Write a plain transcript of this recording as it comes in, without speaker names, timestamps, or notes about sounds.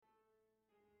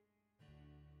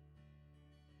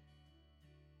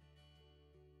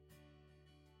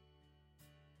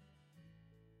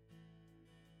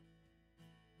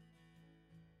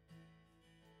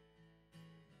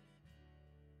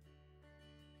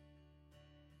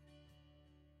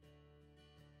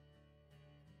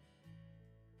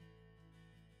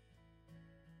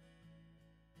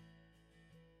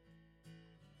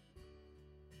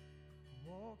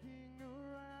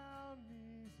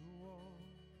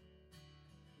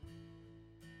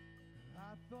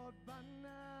thought by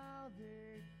now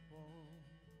they'd fall,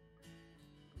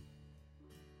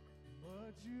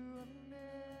 but you have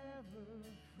never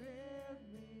failed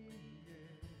me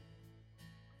yet.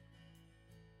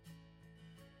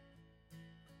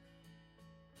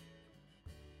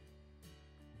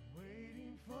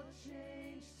 Waiting for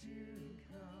change to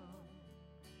come,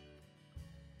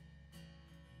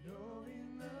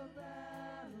 knowing the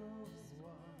battle's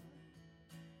won,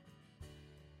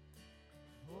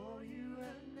 for you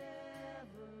have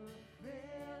never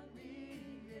failed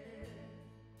me yet.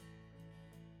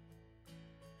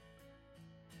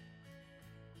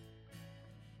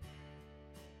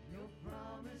 Your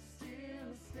promise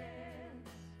still stands,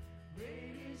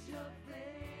 great is your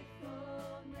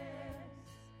faithfulness,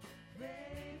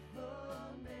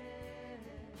 faithfulness.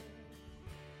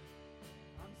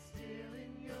 I'm still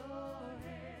in your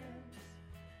hands,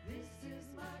 this is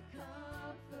my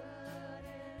confidence,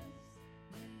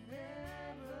 you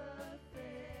never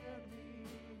failed me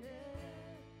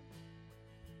yet.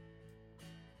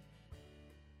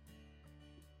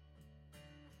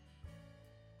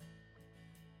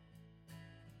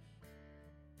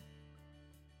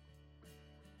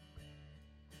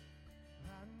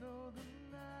 I know the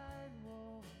night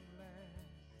won't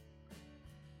last,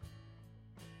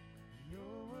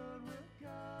 your word will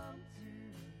come to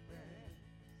pass.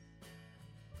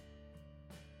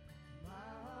 My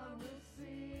heart will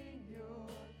sing your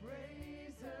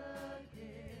praise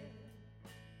again.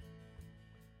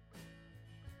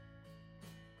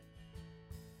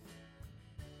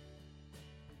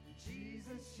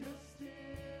 Jesus, you're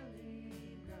still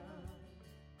enough.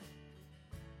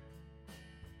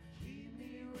 Keep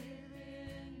me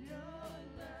within your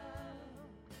love.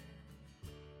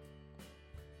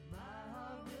 My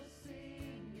heart will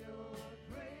sing your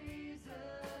praise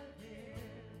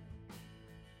again.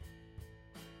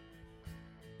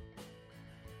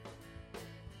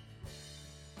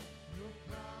 Your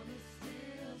promise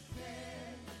still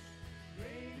stands,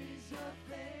 great is your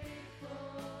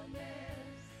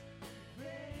faithfulness,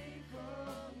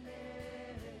 faithfulness.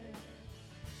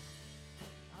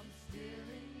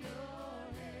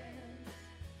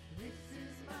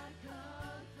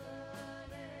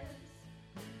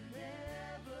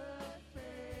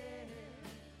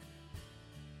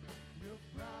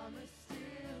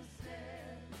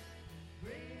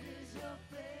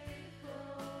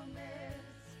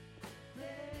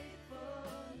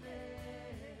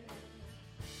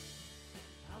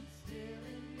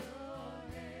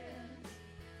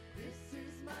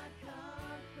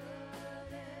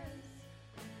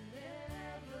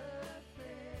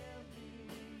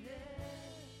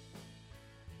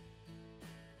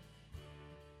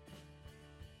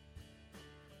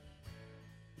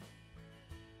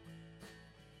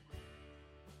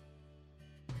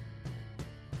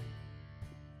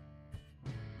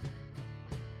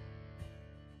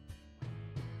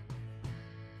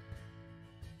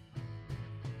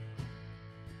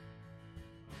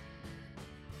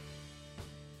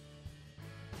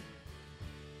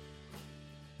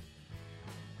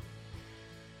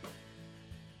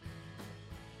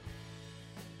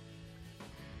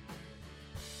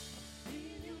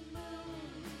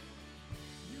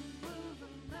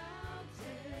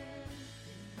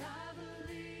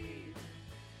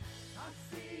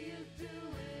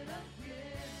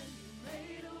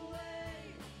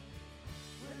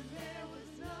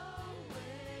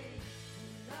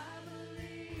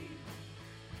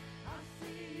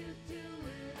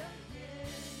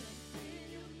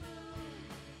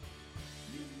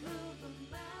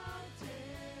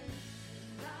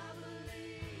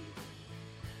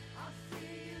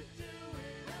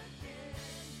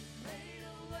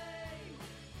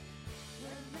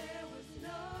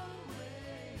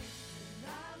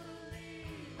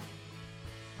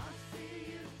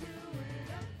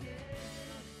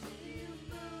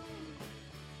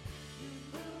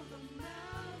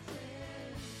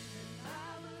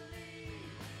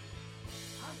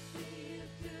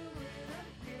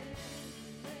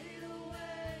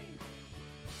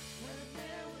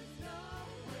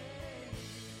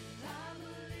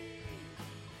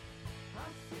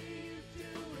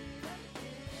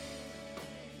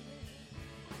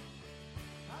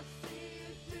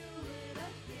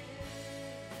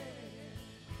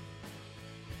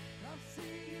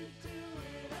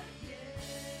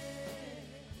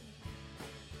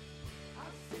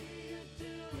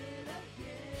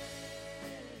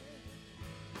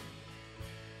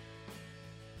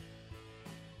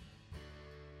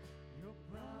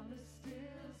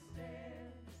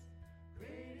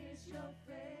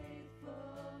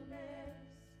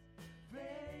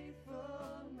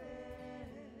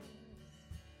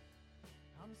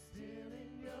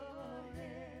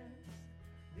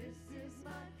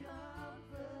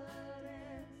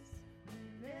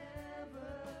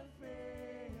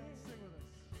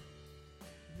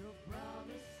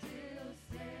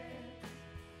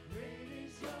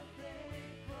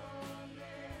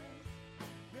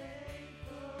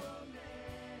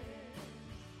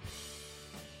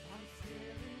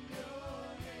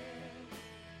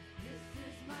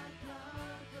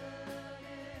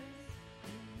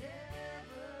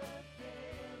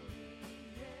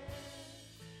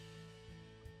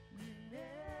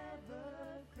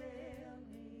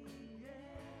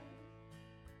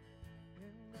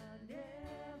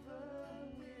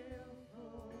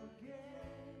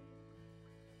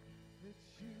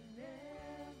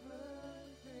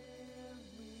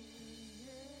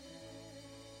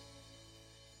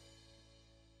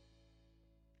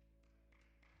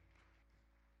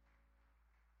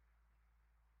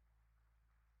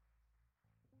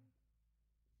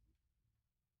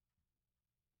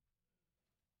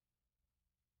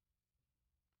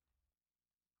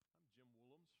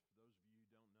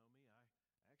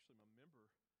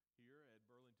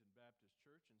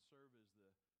 church and serve as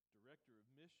the Director of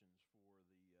Missions for the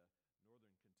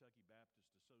Northern Kentucky Baptist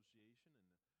Association,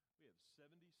 and we have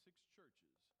 76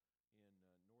 churches in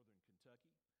Northern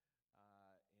Kentucky,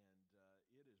 and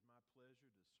it is my pleasure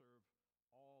to serve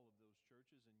all of those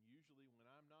churches, and usually when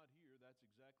I'm not here, that's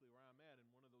exactly where I'm at, in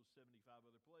one of those 75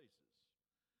 other places.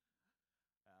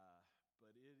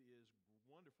 But it is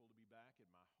wonderful to be back at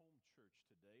my home church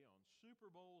today on Super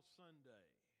Bowl Sunday.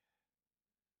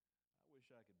 I wish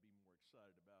I could be more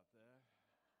excited about that.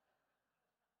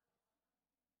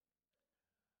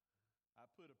 I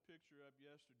put a picture up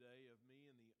yesterday of me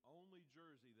in the only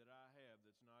jersey that I have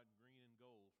that's not green and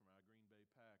gold for my Green Bay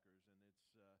Packers, and it's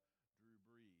Drew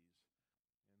Brees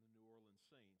and the New Orleans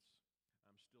Saints.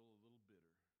 I'm still a little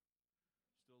bitter.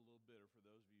 Still a little bitter. For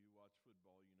those of you who watch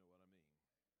football, you know what I mean.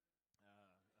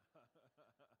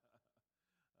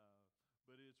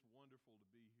 But it's wonderful to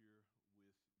be here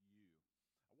with you.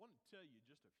 I want to tell you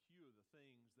just a few of the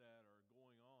things that are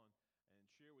going on and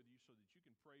share with you so that you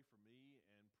can pray for me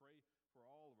and pray for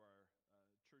all of our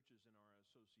churches in our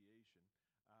association.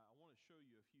 I want to show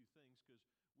you a few things because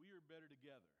we are better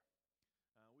together.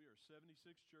 We are 76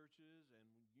 churches, and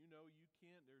you know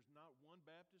there's not one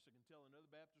Baptist that can tell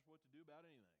another Baptist what to do about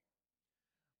anything.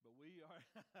 But we are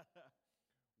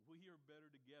we are better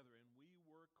together, and we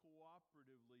work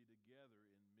cooperatively together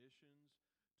in missions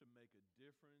to make a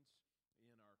difference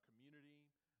in our community,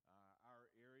 our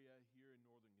area here in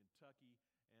Northern Kentucky,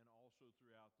 and also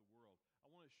throughout the world. I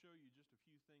want to show you just a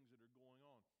few things that are going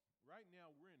on. Right now,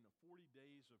 we're in the 40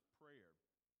 days of prayer,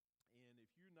 and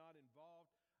if you're not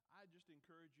involved, I just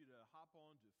encourage you to hop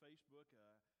on to Facebook.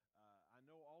 I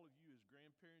know all of you as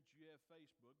grandparents, you have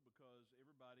Facebook because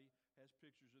everybody has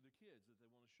pictures of their kids that they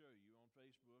want to show you on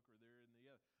Facebook or they're in the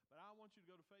other. But I want you to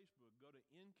go to Facebook, go to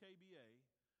NKBA,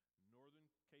 Northern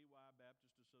KY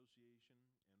Baptist Association,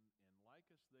 and like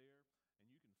us there, and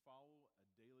you can follow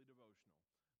a daily devotional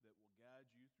that will guide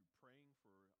you through praying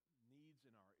for needs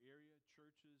in our area,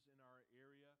 churches in our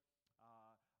area,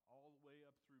 all the way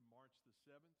up through March the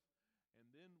 7th. And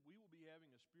then we will be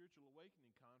having a Spiritual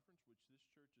Awakening Conference, which this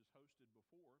church has hosted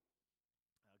before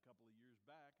a couple of years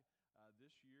back.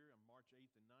 This year, on March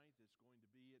 8th and 9th, it's going to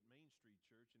be at Main Street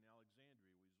Church in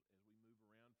Alexandria as we move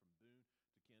around from Boone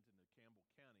to Kenton to Campbell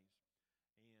counties.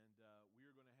 And we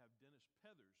are going to have Dennis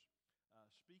Pethers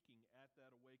speaking at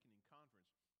that Awakening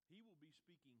Conference. He will be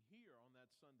speaking here on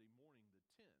that Sunday morning, the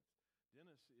 10th.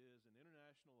 Dennis is an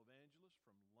international evangelist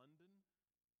from London,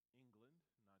 England,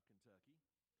 not Kentucky.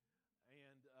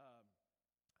 And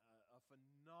a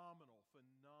phenomenal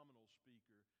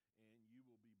speaker, and you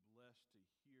will be blessed to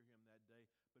hear him that day.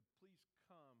 But please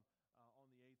come on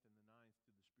the 8th and the 9th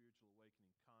to the Spiritual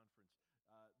Awakening Conference.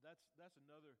 That's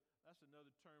another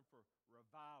term for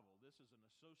revival. This is an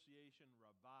association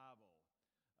revival,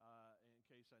 in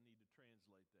case I need to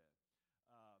translate that.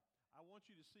 I want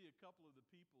you to see a couple of the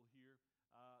people here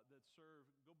that serve.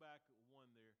 Go back one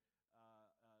there,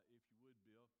 if you would,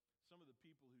 Bill. Some of the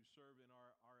people who serve in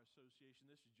our association.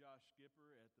 This is Josh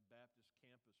Skipper at the Baptist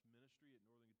Campus Ministry at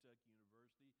Northern Kentucky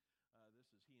University. This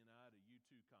is he and I at a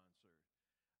U2 concert.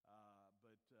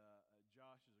 But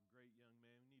Josh is a great young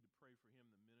man. We need to pray for him,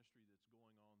 the ministry that's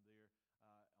going on there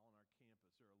on our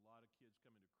campus. There are a lot of kids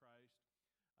coming to Christ.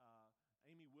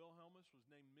 Amy Wilhelmus was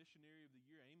named Missionary of the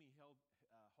Year. Amy holds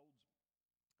a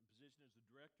position as the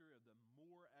director of the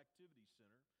Moore Activity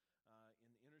Center in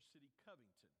the inner city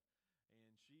Covington.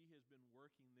 And she has been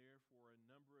working there for a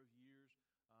number of years,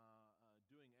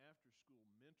 doing after-school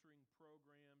mentoring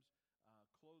programs,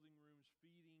 clothing rooms,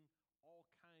 feeding, all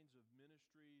kinds of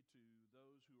ministry to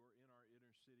those who are in our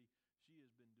inner city. She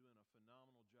has been doing a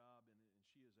phenomenal job, and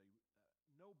she is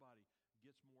nobody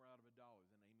gets more out of a dollar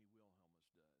than Amy Wilhelmus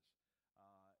does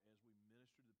as we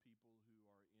minister to the people who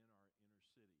are in our inner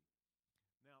city.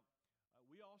 Now,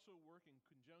 we also work in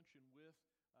conjunction with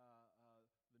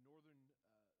the Northern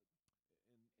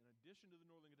in addition to the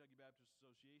Northern Kentucky Baptist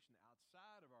Association,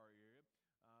 outside of our area,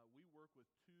 we work with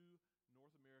two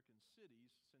North American cities,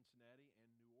 Cincinnati and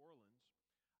New Orleans,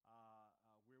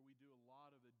 where we do a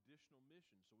lot of additional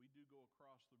missions. So we do go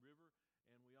across the river,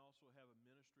 and we also have a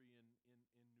ministry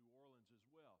in New Orleans as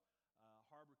well.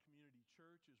 Harbor Community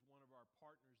Church is one of our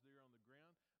partners there on the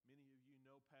ground. Many of you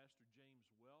know Pastor James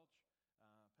Welch.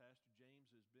 Pastor James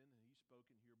he's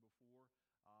spoken here before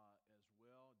as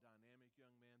well. Dynamic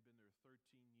young man, been there 13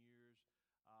 years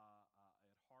at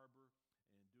Harbor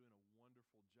and doing a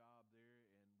wonderful job there.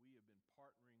 And we have been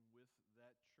partnering with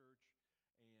that church,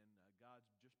 and God's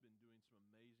just been doing some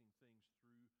amazing things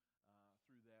through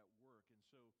that work. And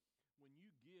so when you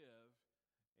give,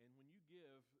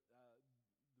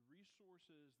 the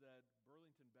resources that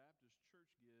Burlington Baptist Church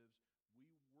gives, we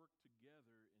work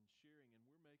together in sharing, and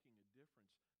we're making a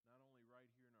difference not only right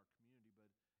here in our community, but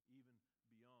even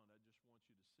beyond. I just want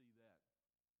you to see that.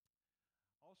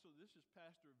 Also, this is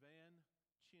Pastor Van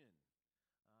Chin.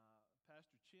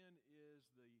 Pastor Chin is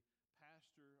the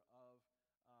pastor of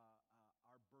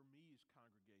our Burmese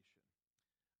congregation,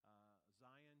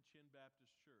 Zion Chin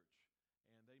Baptist Church.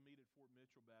 And they meet at Fort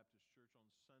Mitchell Baptist Church on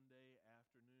Sunday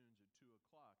afternoons at 2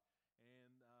 o'clock.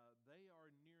 And they are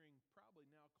nearing probably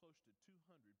now close to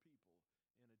 200 people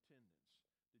in attendance.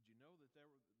 Did you know that there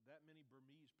were that many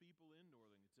Burmese people in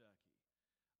northern Kentucky?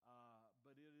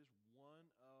 But it is one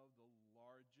of the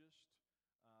largest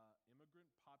immigrant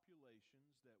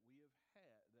populations that we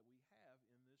have in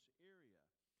this area.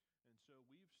 And so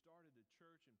we've started a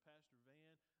church, and Pastor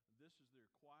Van, this is their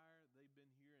choir. They've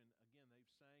been here, and again,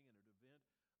 they've sang at an event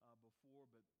before,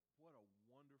 but what a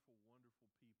wonderful, wonderful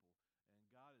people. And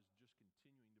God is just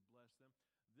continuing to bless them.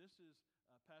 This is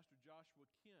Pastor Joshua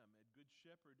Kim at Good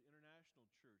Shepherd International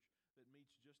Church that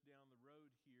meets just down the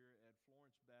road here at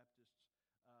Florence Baptist's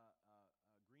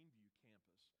Greenview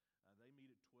campus. They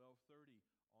meet at 12:30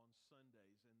 on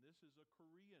Sundays. And this is a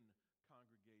Korean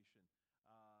congregation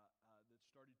that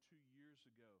started 2 years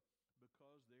ago,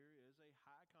 because there is a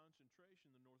high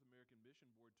concentration, the North American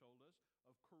Mission Board told us,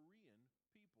 of Korean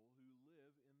people who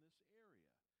live in this area.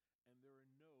 And there are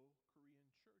no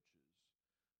Korean churches.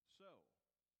 So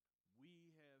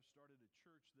we have started a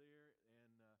church there,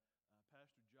 and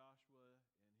Pastor Joshua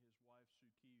and his wife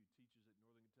Sue Key, who teaches at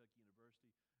Northern Kentucky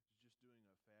University, is just doing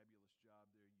a fabulous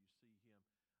job there. You see him.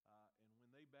 And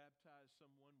when they baptize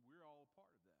someone, we're all a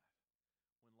part of that.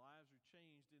 When lives are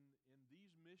changed in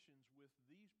these missions with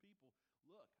these people.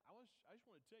 Look, I just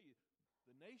want to tell you,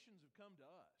 the nations have come to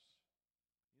us.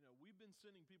 You know, we've been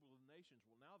sending people to the nations.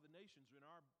 Well, now the nations are in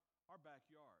our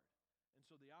backyard. And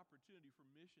so the opportunity for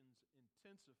missions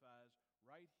intensifies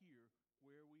right here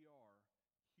where we are,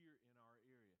 here in our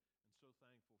area. And so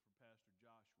thankful for Pastor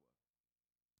Joshua.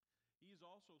 He's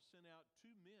also sent out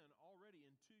 2 men already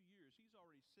in 2 years. He's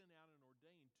already sent out and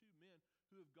ordained 2 men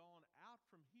who have gone out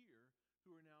from here,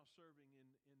 who are now serving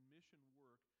in mission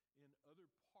work in other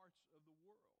parts of the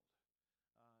world,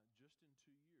 just in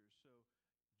 2 years. So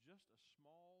just a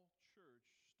small church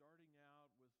starting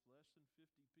out with less than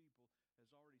 50 people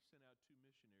has already sent out 2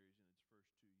 missionaries in its first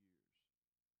 2 years.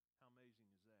 How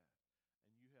amazing is that?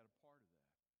 And you had a part of that,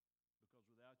 because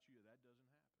without you, that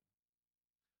doesn't happen.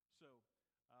 So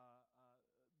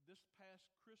this past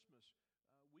Christmas,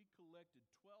 we collected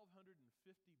 1,250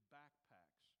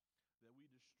 backpacks that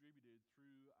we distributed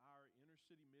through our inner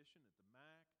city mission at the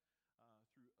MAC,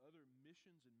 through other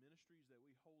missions and ministries that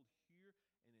we hold here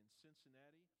and in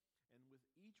Cincinnati. And with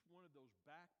each one of those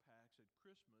backpacks at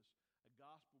Christmas, a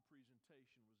gospel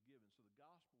presentation was given. So the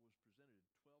gospel was presented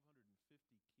to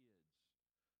 1,250 kids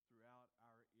throughout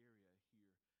our area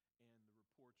here. And the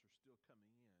reports are still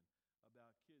coming in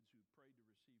about kids who prayed to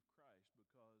receive Christ,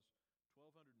 because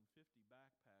 1,250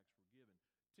 backpacks were given.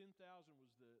 10,000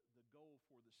 was the goal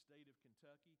for the state of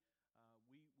Kentucky.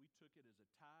 We took it as a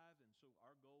tithe, and so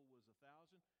our goal was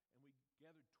 1,000, and we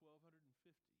gathered 1,250.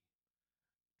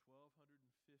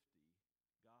 1,250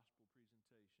 gospel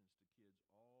presentations to kids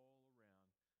all around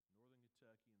northern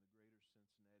Kentucky and the greater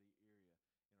Cincinnati area,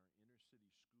 in our inner city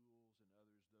schools and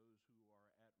others, those who are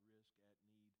at risk, at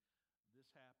need. This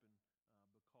happened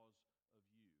because of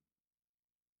you.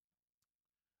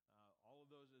 All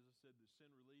of those, as I said, the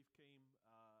Send Relief came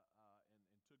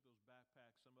and took those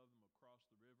backpacks, some of them across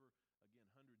the river. Again,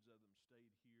 hundreds of them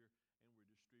stayed here and were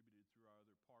distributed through our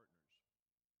other partners.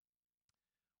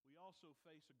 We also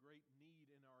face a great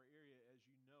need in our area, as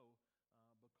you know,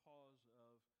 because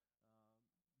of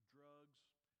drugs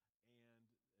and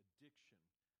addiction.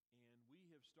 And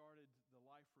we have started the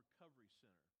Life Recovery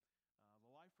Center.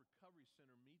 The Life Recovery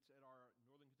Center meets at our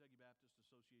Northern Kentucky Baptist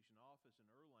Association office in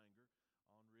Erlanger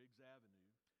on Riggs Avenue.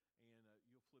 And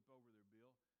you'll flip over there,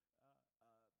 Bill.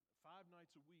 5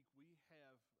 nights a week, we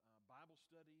have Bible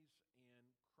studies and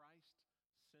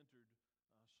Christ-centered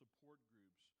support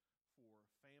groups for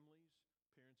families,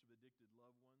 parents of addicted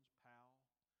loved ones, PAL,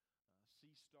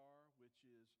 C-STAR, which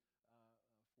is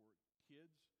for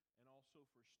kids, and also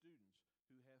for students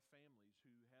who have families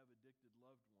who have addicted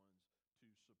loved ones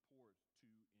to support, to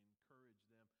encourage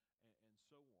them, and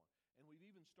so on. And we've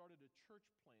even started a church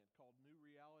plant called New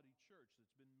Reality Church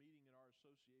that's been meeting at our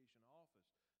association office.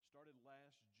 Started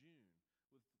last June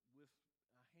with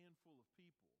a handful of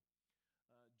people.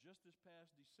 Just this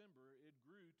past December, it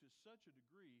grew to such a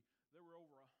degree, there were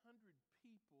over 100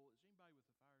 people. Is anybody with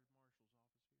the fire marshal's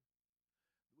office here?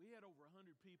 We had over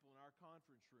 100 people in our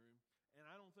conference room, and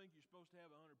I don't think you're supposed to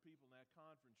have 100 people in that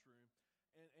conference room.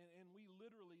 And we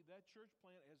literally, that church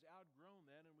plant has outgrown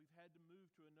that, and we've had to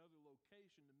move to another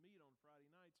location to meet on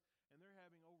Friday nights, and they're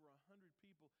having over 100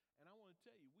 people. And I want to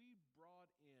tell you, we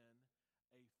brought in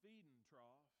a feeding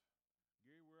trough.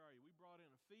 Gary, where are you? We brought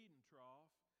in a feeding trough,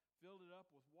 filled it up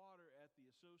with water at the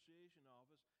association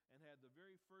office, and had the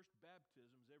very first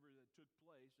baptisms ever that took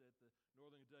place at the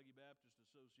Northern Kentucky Baptist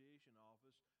Association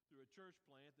office through a church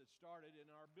plant that started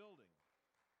in our building.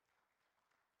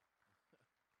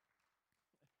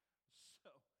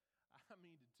 So, I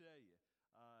mean to tell you,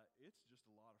 it's just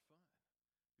a lot of fun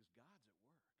because God's at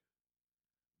work.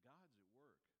 God's at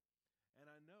work. And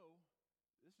I know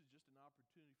this is just an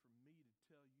opportunity for me to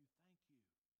tell you thank you.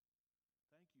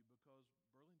 Thank you, because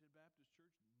Burlington Baptist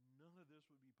Church, none of this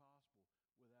would be possible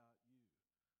without you.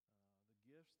 The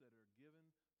gifts that are given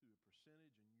through a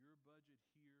percentage in your budget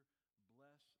here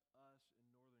bless us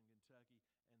in Northern Kentucky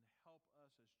and help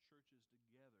us as churches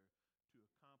together to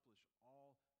accomplish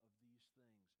all of these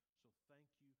things. So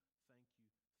thank you, thank you,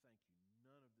 thank you.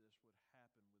 None of this would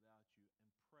happen without you.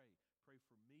 And pray. Pray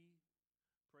for me,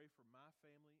 pray for my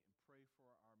family, and pray for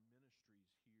our ministries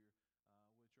here,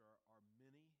 which are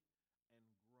many and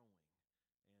growing.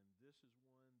 And this is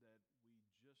one that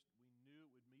we knew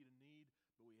it would meet a need,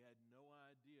 but we had no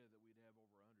idea that we'd have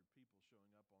over 100 people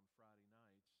showing up on Friday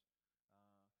nights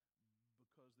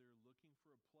because they're looking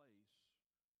for a place.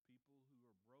 People who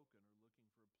are broken are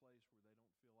looking for a place where they don't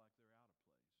feel like they're out of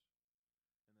place.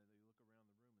 And then they look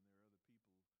around the room and there are other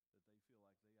people that they feel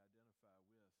like they identify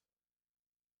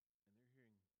with. And they're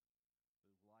hearing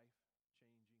the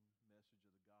life-changing message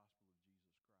of the gospel of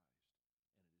Jesus Christ.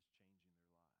 And it is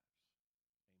changing their lives.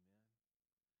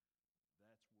 Amen?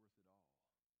 That's worth it all.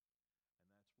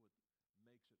 And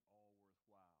that's what makes it all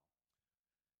worthwhile.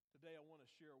 Today I want to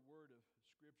share a word of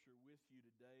Scripture with you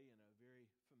today in a very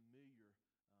familiar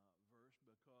verse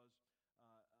because,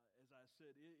 as I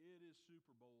said, it is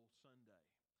Super Bowl Sunday.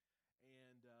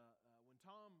 And when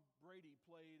Tom Brady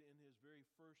played in his very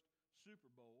first Super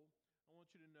Bowl, I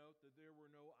want you to note that there were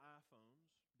no iPhones.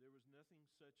 There was nothing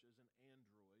such as an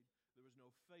Android. There was no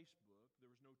Facebook.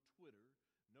 There was no Twitter,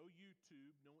 no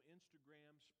YouTube, no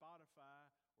Instagram, Spotify,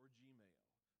 or Gmail.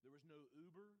 There was no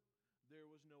Uber. There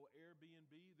was no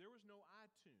Airbnb. There was no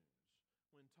iTunes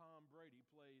when Tom Brady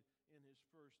played in his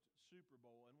first Super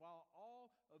Bowl. And while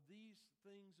all of these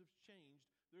things have changed,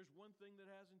 there's one thing that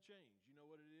hasn't changed. You know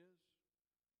what it is?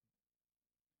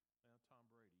 Now, Tom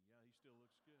Brady. Yeah, he still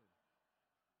looks good.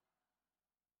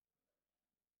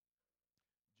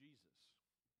 Jesus.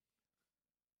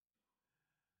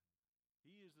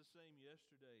 He is the same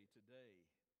yesterday, today,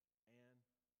 and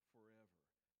forever.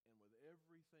 And with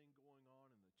everything going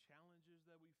on and the challenges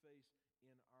that we face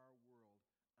in our world,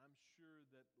 I'm sure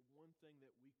that the one thing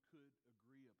that we could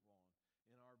agree upon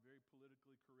in our very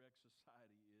politically correct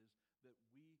society is that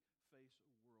we face a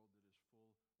world that is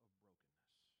full of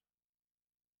brokenness.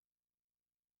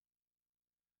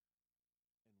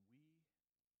 And we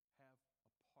have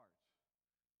a part to see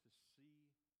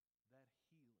that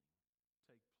healing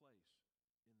take place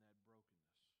in that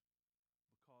brokenness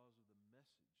because of the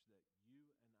message that you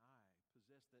and I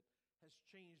possess that has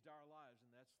changed our lives, and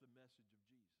that's the message of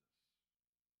Jesus.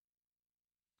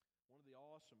 One of the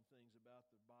awesome things about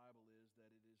the Bible is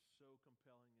that it is so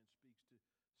compelling and speaks to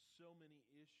so many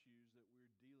issues that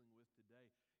we're dealing with today.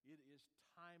 It is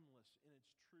timeless in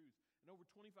its truth. And over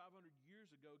 2,500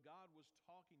 years ago, God was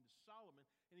talking to Solomon,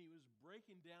 and he was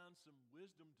breaking down some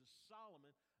wisdom to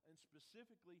Solomon, and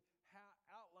specifically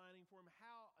outlining for him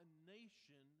how a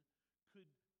nation could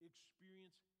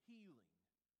experience healing,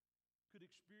 could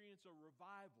experience a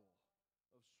revival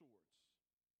of sorts.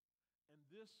 And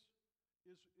this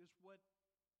is what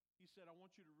he said. I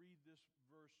want you to read this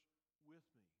verse with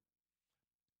me.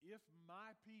 If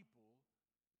my people,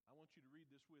 I want you to read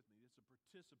this with me. It's a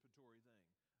participatory thing.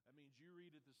 That means you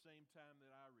read at the same time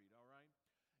that I read, all right?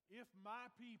 If my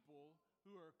people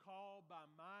who are called by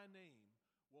my name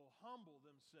will humble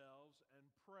themselves and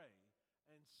pray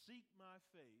and seek my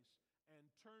face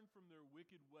and turn from their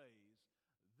wicked ways,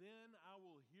 then I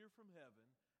will hear from heaven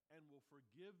and will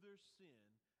forgive their sin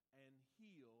and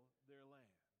heal their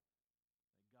land.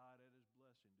 May God add his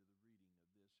blessing to the reading of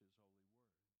this, his holy word.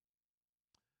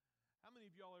 How many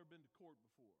of y'all ever been to court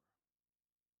before?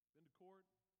 Been to court?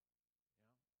 Yeah.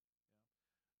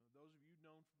 Those of you who've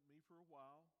known me for a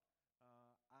while,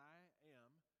 I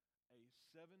am a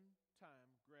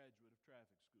 7-time graduate of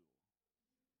traffic school.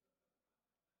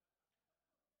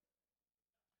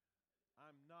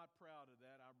 I'm not proud of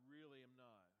that. I really am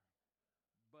not.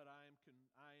 But I am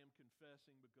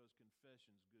confessing because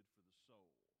confession's good for the soul.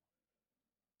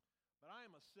 But I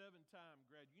am a 7-time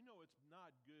graduate. You know it's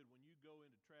not good when you go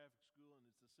into traffic school and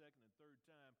it's the second and third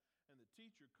time and the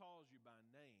teacher calls you by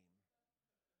name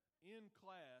in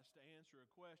class to answer a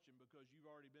question because you've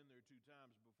already been there 2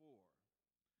 times before.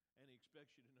 And he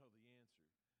expects you to know the answer.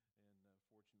 And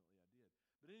fortunately I did.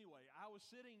 But anyway, I was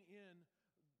sitting in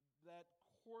that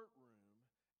courtroom,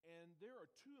 and there are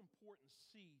 2 important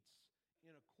seats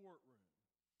in a courtroom.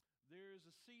 There is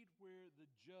a seat where the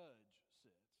judge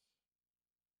sits,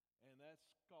 and that's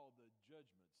called the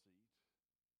judgment seat.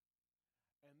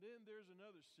 And then there's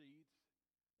another seat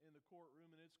in the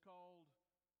courtroom, and it's called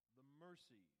the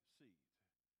mercy seat.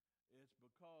 It's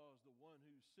because the one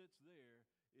who sits there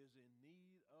is in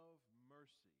need of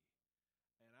mercy.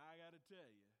 And I got to tell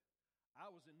you,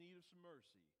 I was in need of some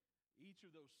mercy. Each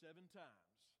of those 7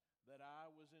 times that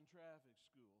I was in traffic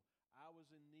school, I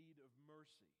was in need of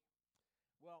mercy.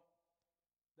 Well,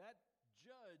 that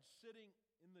judge sitting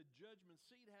in the judgment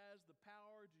seat has the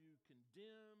power to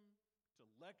condemn, to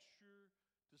lecture,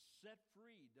 to set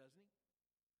free, doesn't he?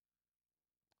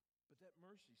 But that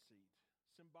mercy seat,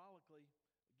 symbolically,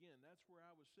 again, that's where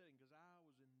I was sitting because I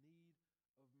was in need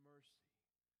of mercy.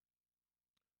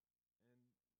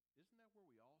 And isn't that where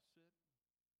we all sit?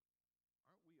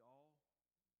 Aren't we all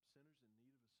sinners in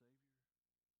need of a Savior?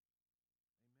 Amen?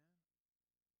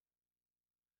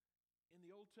 In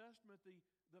the Old Testament, the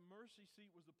mercy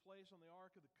seat was the place on the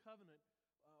Ark of the Covenant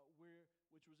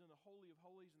which was in the Holy of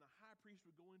Holies, and the high priest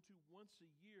would go into once a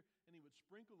year, and he would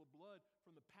sprinkle the blood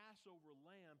from the Passover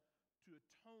lamb to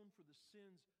atone for the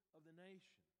sins of the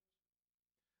nations.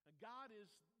 Now, God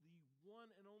is the one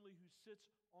and only who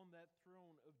sits on that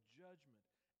throne of judgment.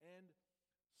 And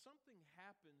something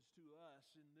happens to us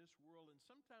in this world, and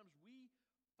sometimes we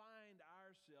find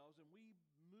ourselves and we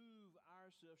move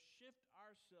ourselves, shift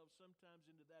ourselves sometimes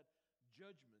into that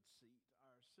judgment seat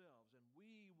ourselves. And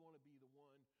we want to be the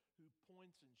one who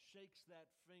points and shakes that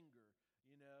finger,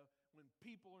 when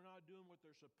people are not doing what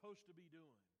they're supposed to be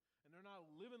doing. And they're not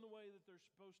living the way that they're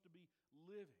supposed to be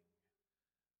living.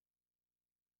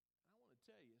 And I want to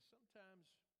tell you, sometimes,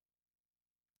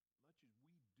 much as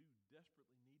we do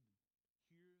desperately need to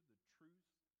hear the truth,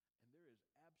 and there is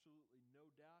absolutely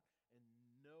no doubt and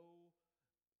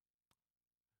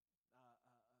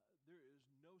there is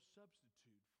no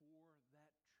substitute for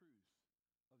that truth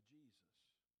of Jesus.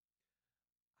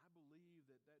 I believe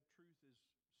that truth is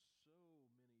so many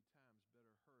times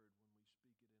better heard when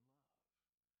we speak it in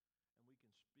love. And we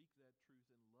can speak that truth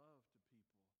in love to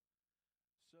people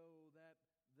so that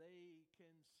they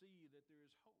can see that there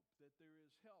is hope, that there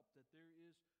is help, that there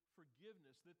is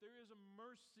forgiveness, that there is a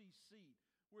mercy seat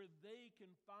where they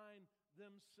can find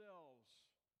themselves,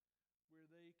 where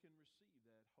they can receive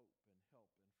that hope and help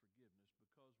and forgiveness,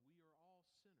 because we are all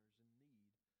sinners in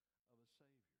need of a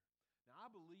Savior. Now,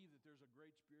 I believe that there's a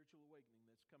great spiritual awakening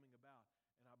that's coming about,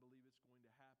 and I believe it's going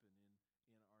to happen in our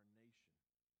nation.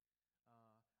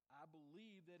 I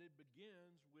believe that it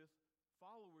begins with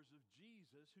followers of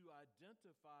Jesus who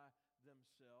identify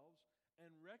themselves and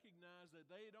recognize that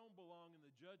they don't belong in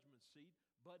the judgment seat,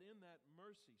 but in that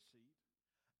mercy seat.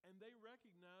 And they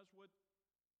recognize what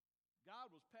God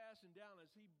was passing down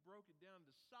as he broke it down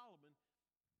to Solomon.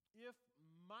 If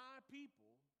my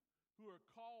people who are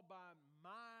called by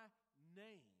my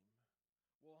name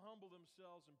will humble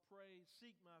themselves and pray,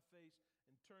 seek my face,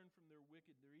 and turn from their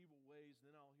wicked, their evil ways,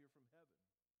 then I'll hear from heaven,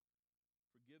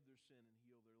 forgive their sin, and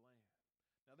heal their land.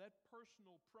 Now, that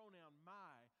personal pronoun,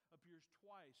 my, appears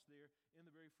twice there in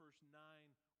the very first 9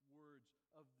 words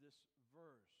of this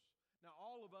verse. Now,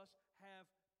 all of us have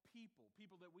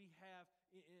people that we have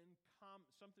in common,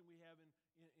 something we have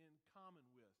in common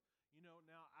with.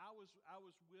 Now, I was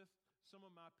with some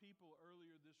of my people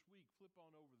earlier this week. Flip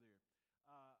on over there.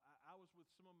 I was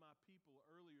with some of my people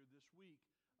earlier this week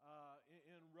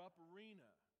in Rupp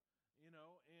Arena. And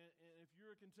if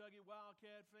you're a Kentucky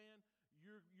Wildcat fan,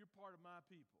 you're part of my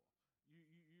people.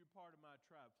 You're part of my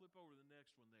tribe. Flip over to the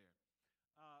next one there.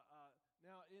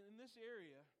 Now, in this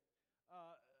area,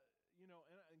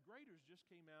 and Graeter's just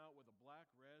came out with a black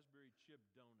raspberry chip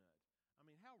donut. I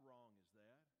mean, how wrong is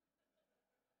that?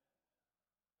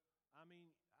 I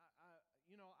mean,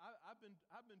 I've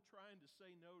been trying to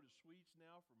say no to sweets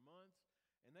now for months,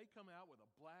 and they come out with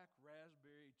a black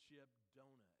raspberry chip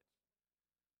donut.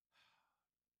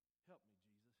 Help me,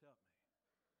 Jesus, help me.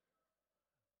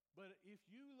 But if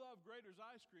you love Graeter's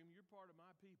ice cream, you're part of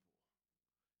my people.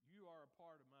 You are a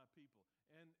part of my people.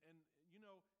 And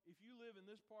if you live in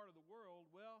this part of the world,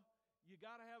 well, you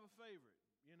got to have a favorite.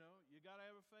 You got to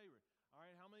have a favorite. All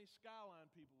right, how many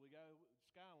Skyline people we got?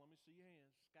 Skyline, let me see your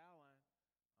hands. Skyline.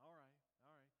 All right.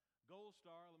 Gold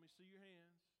Star, let me see your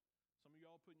hands. Some of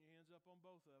y'all putting your hands up on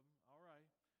both of them. All right.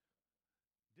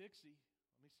 Dixie.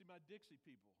 Let me see my Dixie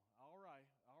people. All right.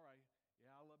 All right.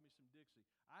 Yeah, I love me some Dixie.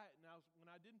 Now, when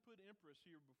I didn't put Empress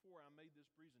here before I made this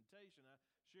presentation, I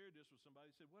shared this with somebody.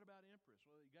 Said, "What about Empress?"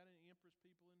 Well, you got any Empress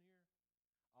people in here?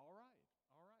 All right.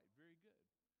 All right. Very good.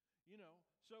 You know,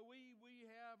 so we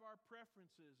have our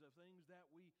preferences of things that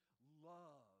we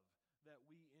love, that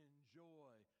we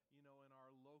enjoy, you know, in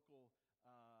our local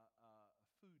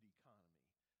food economy.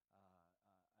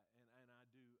 And I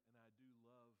do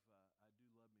love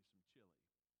me some chili.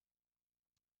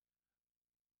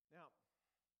 Now,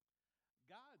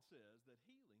 God says that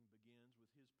healing begins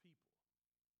with His people.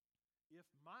 If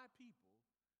my people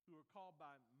who are called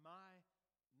by my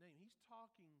name, He's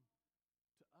talking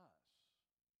to us,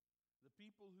 the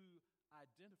people who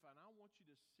identify. And I want you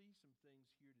to see some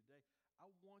things here today. I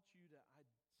want you to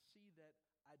see that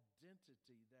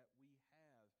identity that we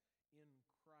have in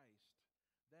Christ,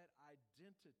 that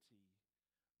identity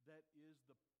that is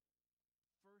the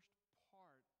first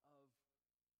part of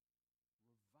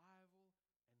revival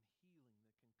and healing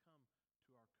that can come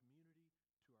to our community,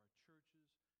 to our churches,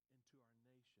 and to our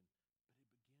nation.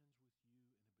 But it begins with you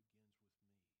and it begins with me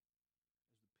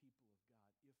as the people of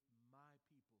God. If my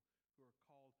people who are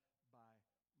called by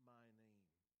my name.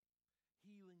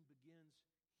 Healing begins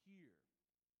here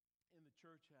in the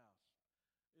church house.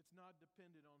 It's not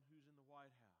dependent on who's in the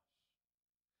White House.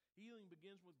 Healing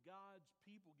begins with God's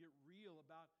people get real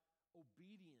about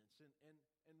obedience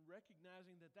and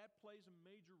recognizing that that plays a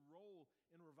major role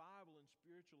in revival and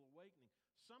spiritual awakening.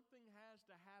 Something has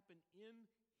to happen in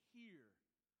here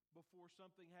before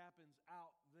something happens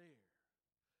out there.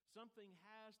 Something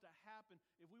has to happen.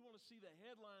 If we want to see the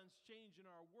headlines change in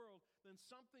our world, then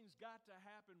something's got to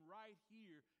happen right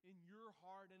here in your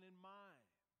heart and in mine.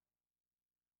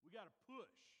 We got to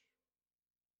push.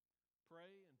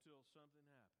 Pray until something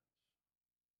happens.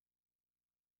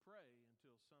 Pray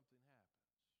until something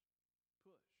happens.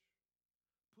 Push.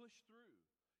 Push through.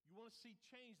 You want to see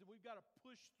change, then we've got to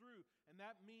push through. And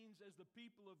that means as the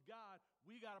people of God,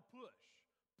 we got to push.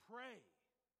 Pray.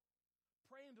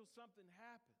 Pray until something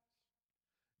happens.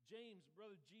 James,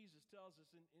 brother Jesus, tells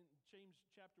us in James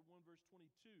chapter 1, verse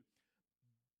 22,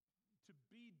 to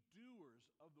be doers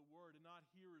of the word and not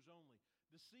hearers only,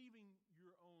 deceiving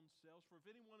your own selves. For if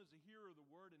anyone is a hearer of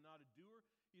the word and not a doer,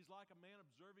 he is like a man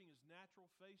observing his natural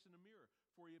face in a mirror.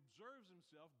 For he observes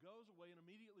himself, goes away, and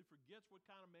immediately forgets what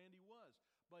kind of man he was.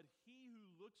 But he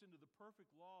who looks into the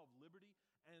perfect law of liberty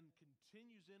and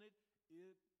continues in it,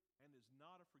 and is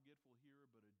not a forgetful hearer,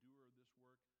 but a doer of this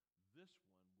work, this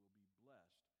one will be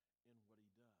blessed in what he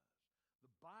does. The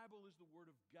Bible is the Word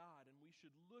of God, and we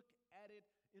should look at it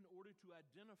in order to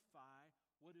identify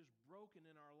what is broken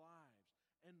in our lives.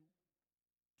 And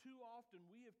too often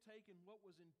we have taken what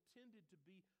was intended to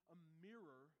be a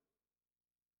mirror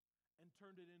and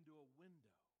turned it into a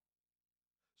window.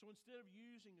 So instead of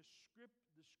using the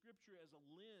Scripture as a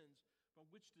lens from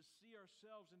which to see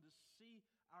ourselves and to see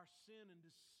our sin and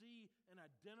to see and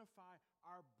identify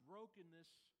our brokenness,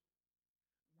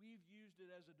 we've used it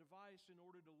as a device in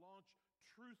order to launch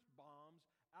truth bombs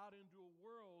out into a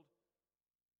world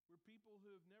where people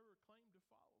who have never claimed to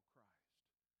follow Christ.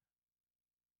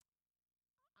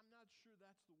 I'm not sure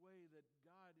that's the way that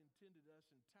God intended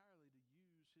us entirely to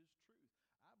use His truth.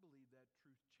 I believe that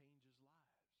truth changes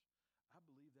lives. I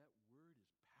believe that word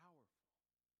is powerful.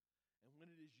 And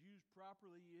when it is used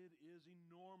properly, it is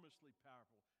enormously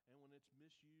powerful. And when it's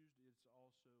misused, it's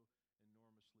also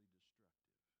enormously destructive.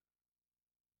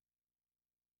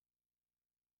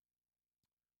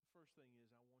 The first thing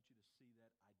is, I want you to see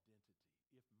that identity.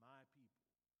 If my people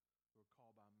who are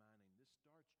called by my name, this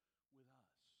starts with us.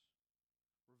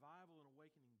 Revival and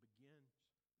awakening begins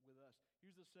with us.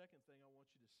 Here's the second thing I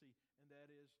want you to see, and that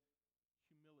is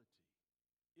humility.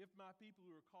 If my people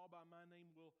who are called by my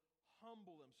name will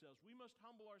humble themselves. We must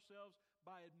humble ourselves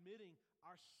by admitting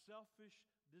our selfish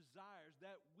desires,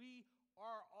 that we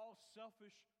are all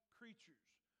selfish creatures.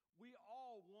 We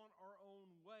all want our own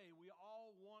way. We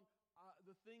all want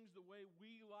the things the way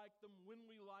we like them, when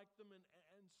we like them,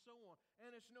 and so on.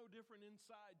 And it's no different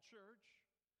inside church.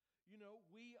 You know,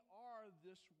 we are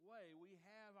this way. We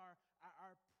have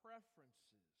our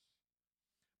preferences.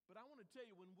 But I want to tell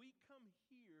you, when we come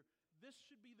here, this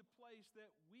should be the place that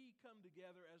we come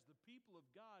together as the people of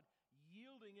God,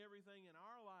 yielding everything in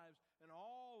our lives and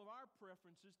all of our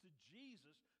preferences to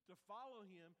Jesus, to follow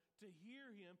Him, to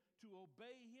hear Him, to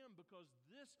obey Him, because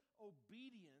this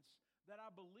obedience that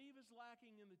I believe is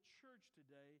lacking in the church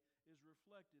today is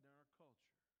reflected in our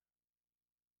culture.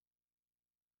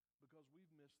 Because we've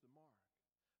missed the mark.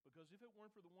 Because if it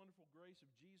weren't for the wonderful grace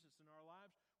of Jesus in our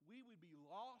lives, we would be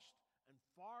lost and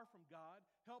far from God,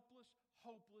 helpless,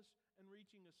 hopeless, and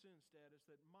reaching a sin status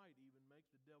that might even make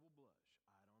the devil blush.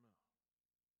 I don't know.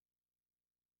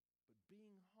 But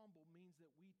being humble means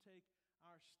that we take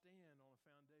our stand on a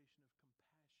foundation of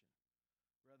compassion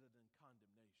rather than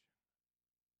condemnation.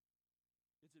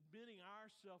 It's admitting our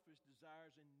selfish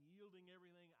desires and yielding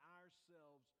everything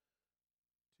ourselves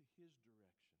to His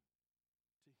direction,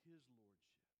 to His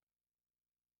lordship.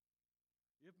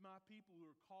 If my people who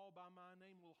are called by my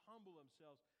name will humble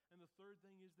themselves. And the third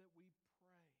thing is that we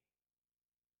pray.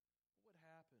 What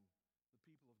happened? The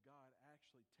people of God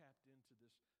actually tapped into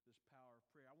this power of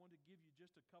prayer. I want to give you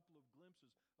just a couple of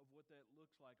glimpses of what that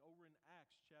looks like. Over in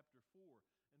Acts chapter 4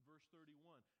 and verse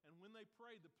 31. And when they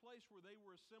prayed, the place where they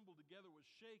were assembled together was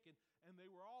shaken, and they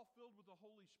were all filled with the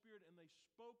Holy Spirit, and they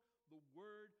spoke the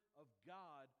word of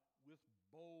God with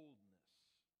boldness.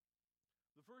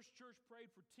 The first church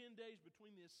prayed for 10 days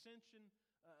between the ascension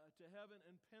to heaven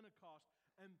and Pentecost,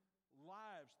 and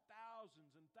lives,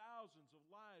 thousands and thousands of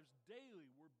lives daily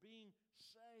were being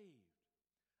saved.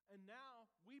 And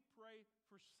now we pray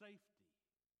for safety.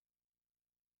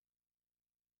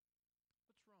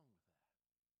 What's wrong with that?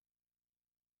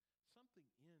 Something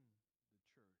in the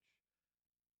church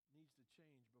needs to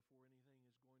change before anything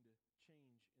is going to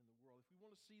change in the world. If we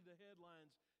want to see the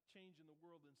headlines change in the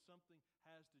world, then something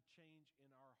has to change in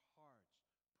our hearts.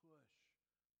 Push,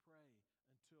 pray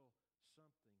until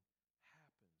something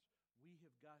happens. We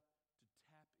have got to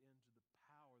tap into the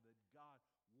power that God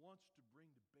wants to bring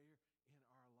to bear in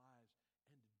our lives.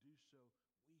 And to do so,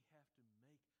 we have to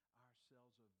make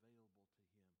ourselves available to Him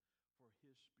for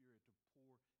His Spirit to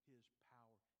pour His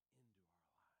power into our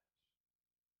lives.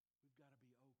 We've got to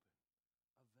be open,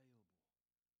 available,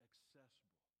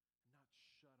 accessible, not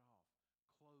shut off,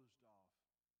 closed off,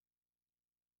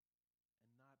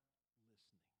 and not listening.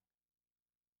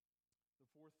 The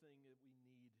fourth thing that we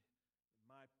need,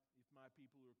 if my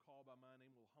people who are called by my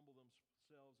name will humble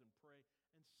themselves and pray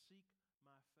and seek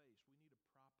my face. We need a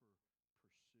proper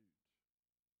pursuit.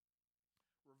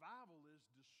 Revival is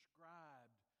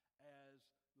described as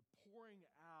the pouring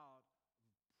out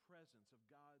of presence, of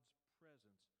God's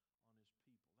presence on His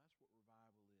people. That's what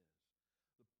revival is.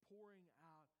 The pouring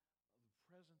out of the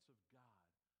presence of God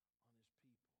on His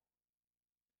people.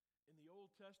 In the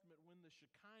Old Testament, when the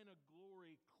Shekinah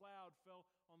glory cloud fell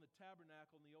on the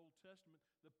tabernacle in the Old Testament,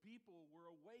 the people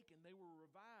were awakened. They were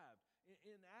revived.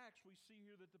 In Acts, we see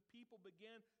here that the people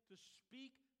began to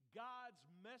speak God's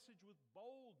message with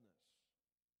boldness.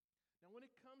 Now, when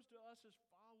it comes to us as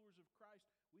followers of Christ,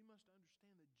 we must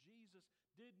understand that Jesus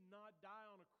did not die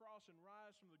on a cross and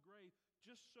rise from the grave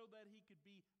just so that He could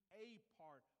be a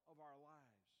part of our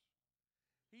lives.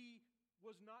 He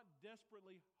was not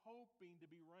desperately hoping to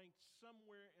be ranked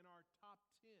somewhere in our top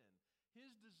 10.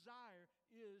 His desire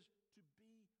is to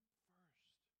be first.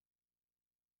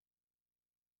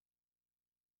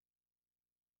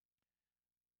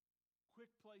 Quick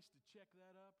place to check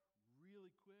that up, really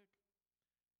quick.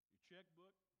 Your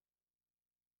checkbook,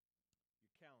 your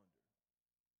calendar,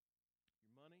 your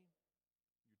money,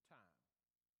 your time.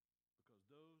 Because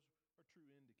those are true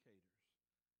indicators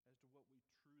as to what we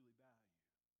truly value,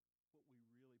 what we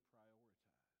really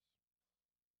prioritize.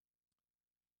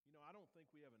 You know, I don't think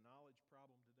we have a knowledge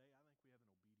problem today. I think we have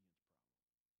an obedience problem.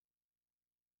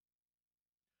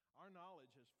 Our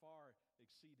knowledge has far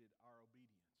exceeded our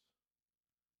obedience,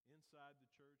 inside the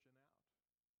church and out.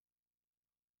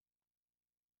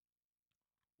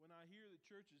 When I hear that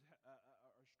churches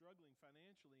are struggling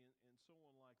financially and so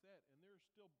on like that, and there are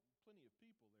still plenty of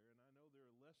people there, and I know there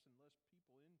are less and less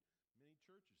people in many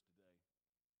churches today.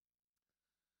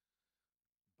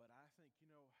 But I think,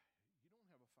 you don't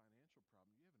have a financial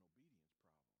problem, you have an obedience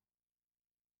problem.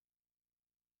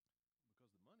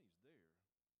 Because the money's there,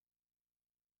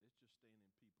 it's just staying in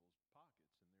people's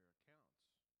pockets and their accounts,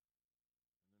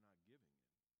 and they're not giving it,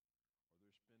 or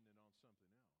they're spending it on something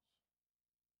else.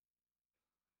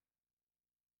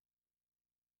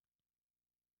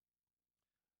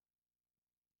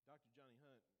 Dr. Johnny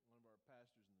Hunt, one of our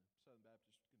pastors in the Southern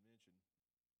Baptist Convention,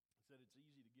 said it's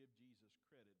easy to give Jesus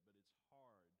credit, but it's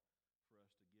hard for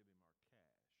us to give Him our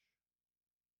cash.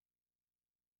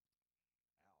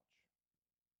 Ouch.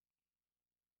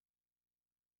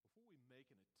 Before we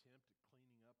make an attempt at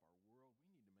cleaning up our world,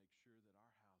 we need to make sure that our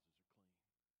houses are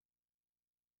clean.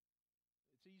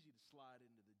 It's easy to slide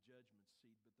into the judgment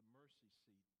seat, but the mercy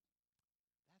seat,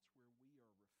 that's where we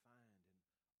are refined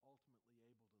and ultimately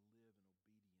able to live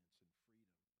in obedience and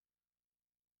freedom.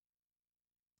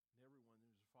 And everyone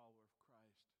who's a follower of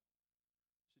Christ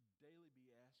should daily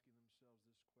be asking themselves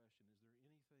this question: is there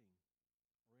anything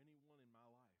or anyone in my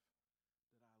life that I love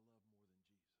more than Jesus?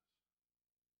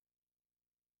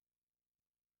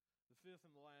 fifth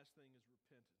and the last thing is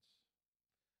repentance.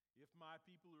 If my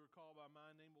people who are called by my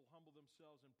name will humble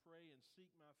themselves and pray and seek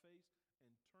my face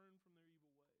and turn from their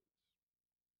evil ways.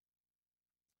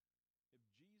 If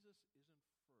Jesus isn't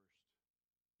first in our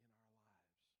lives,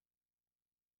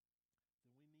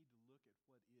 then we need to look at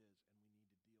what is and we need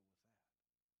to deal with that.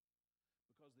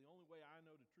 Because the only way I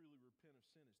know to truly repent of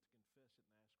sin is to confess it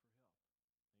and ask for help.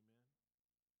 Amen?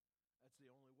 That's the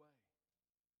only way.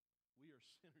 We are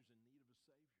sinners in need of a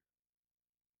Savior.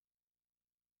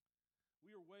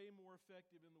 We are way more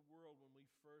effective in the world when we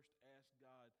first ask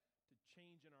God to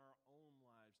change in our own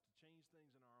lives, to change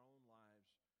things in our own lives,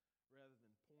 rather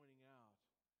than pointing out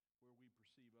where we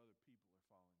perceive other people are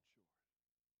falling short.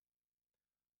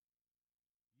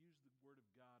 Use the Word of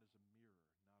God as a mirror,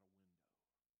 not a window.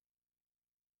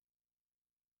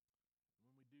 And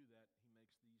when we do that, He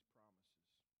makes these promises.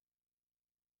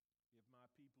 If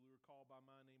my people who are called by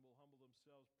my name will humble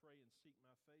themselves, pray, and seek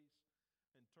my face,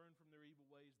 and turn from their evil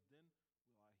ways, then will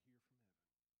I hear from heaven.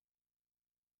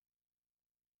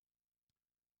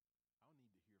 I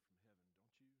need to hear from heaven,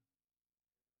 don't you?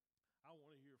 I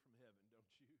want to hear from heaven,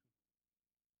 don't you?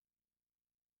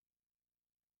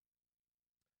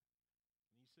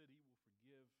 And He said He will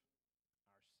forgive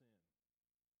our sin.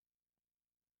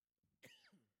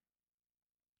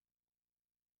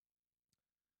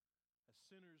 As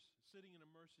sinners sitting in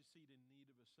a mercy seat in need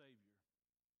of a Savior,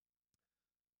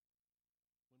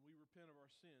 when we repent of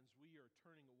our sins, we are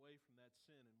turning away from that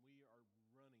sin and we are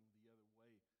running the other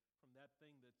way from that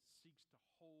thing that seeks to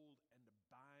hold and to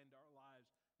bind our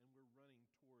lives, and we're running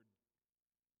toward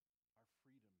our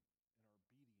freedom and our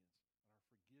obedience and our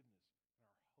forgiveness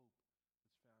and our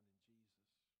hope that's found in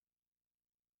Jesus.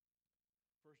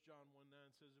 1 John 1:9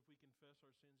 says, if we confess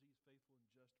our sins, He is faithful and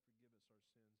just to forgive us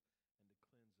our sins and to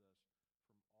cleanse us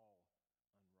from all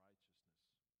unrighteousness.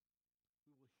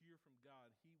 We will hear from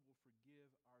God. He will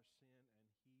forgive our sin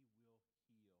and He will heal our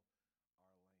land.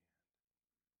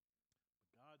 But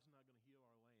God's not going to heal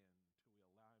our land until we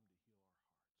allow Him to heal our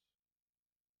hearts.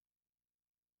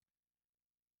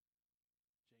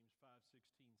 James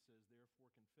 5:16 says,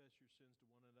 therefore confess your sins to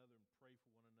one another and pray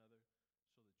for one another so that you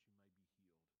may be healed.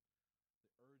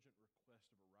 The urgent request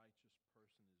of a righteous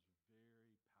person is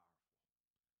very powerful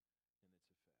in its effect.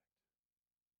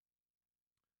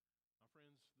 My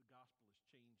friends, the gospel is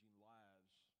changing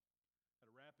lives at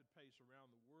a rapid pace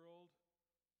around the world.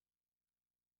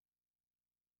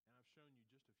 And I've shown you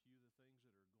just a few of the things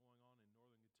that are going on in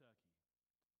northern Kentucky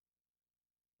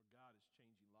where God is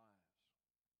changing lives.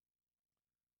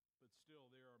 But still,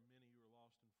 there are many who are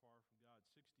lost and far from God.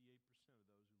 68%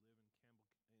 of those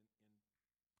who live in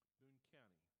Boone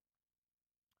County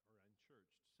are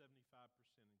unchurched. 75%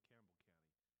 in Campbell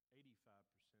County. 85%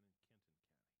 in Kenton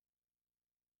County.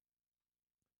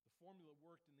 The formula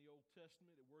worked in the Old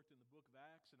Testament, it worked in the book of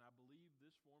Acts, and I believe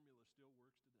this formula still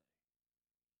works today.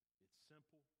 It's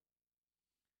simple,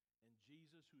 and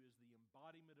Jesus, who is the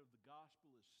embodiment of the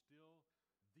gospel, is still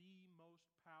the most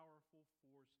powerful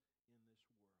force in this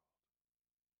world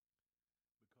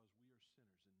because we are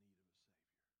sinners in need of a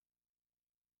Savior.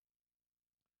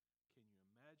 Can you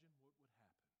imagine what would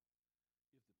happen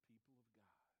if the people of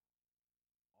God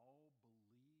all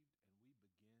believed and we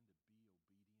began to be obedient and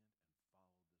follow this word?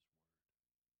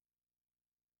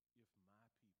 If my people who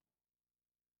are called by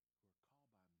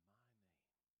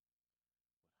my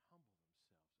name would humble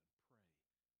themselves and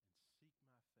pray and seek my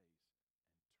face and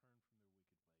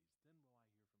turn from their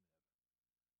wicked ways,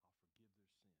 then will I hear from heaven. I'll forgive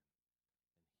their sin and heal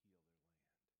their land.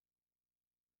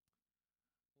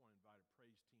 I want to invite a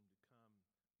praise team to come.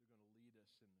 They're going to lead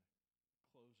us in the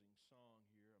closing song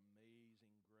here,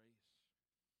 Amazing Grace.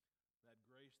 That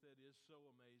grace that is so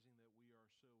amazing that we are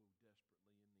so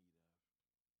desperately in need of.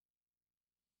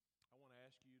 I want to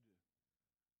ask you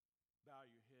to bow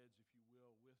your heads, if you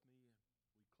will, with me.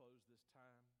 We close this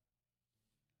time.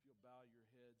 If you'll bow your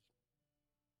heads.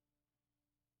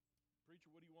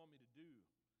 Preacher, what do you want me to do?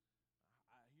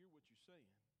 I hear what you're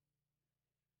saying.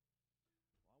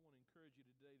 Well, I want to encourage you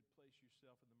today to place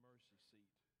yourself in the mercy seat.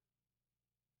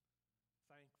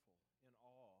 Thankful, in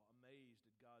awe, amazed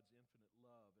at God's infinite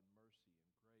love and mercy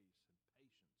and grace and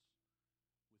patience with you,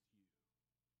 with me.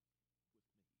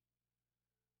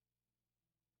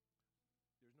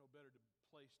 There's no better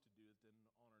place to do it than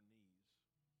on our knees.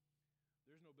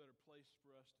 There's no better place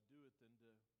for us to do it than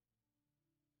to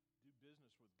do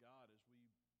business with God as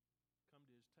we come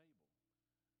to His table.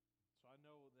 So I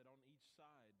know that on each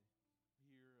side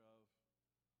here of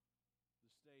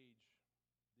the stage,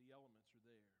 the elements are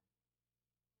there.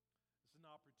 It's an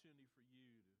opportunity for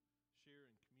you to share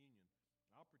in communion,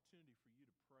 an opportunity for you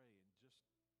to pray and just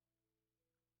make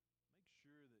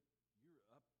sure that you're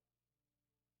up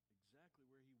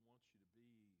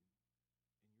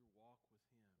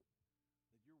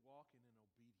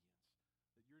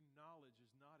your knowledge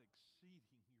is not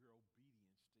exceeding your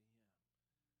obedience to Him.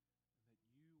 And that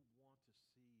you want to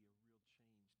see a real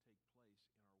change take place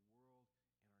in our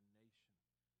world and our nation.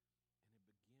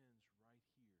 And it begins right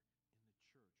here in the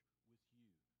church with you,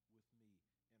 with me, in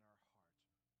our hearts.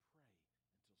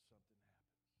 Pray until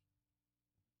something happens.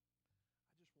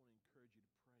 I just want to encourage you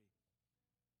to pray.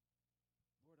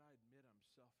 Lord, I admit I'm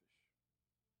selfish.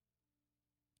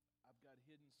 I've got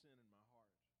hidden sin in my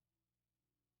heart.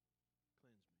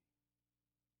 Cleanse me.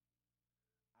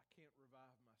 I can't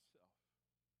revive myself.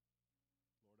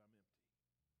 Lord, I'm empty.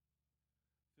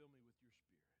 Fill me with your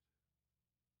Spirit.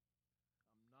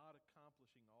 I'm not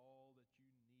accomplishing all that you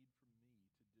need from me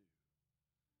to do,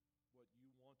 what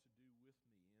you want to do with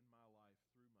me in my life,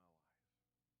 through my life.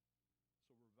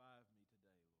 So revive me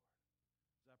today, Lord,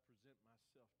 as I present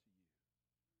myself to you,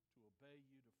 to obey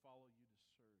you, to follow you, to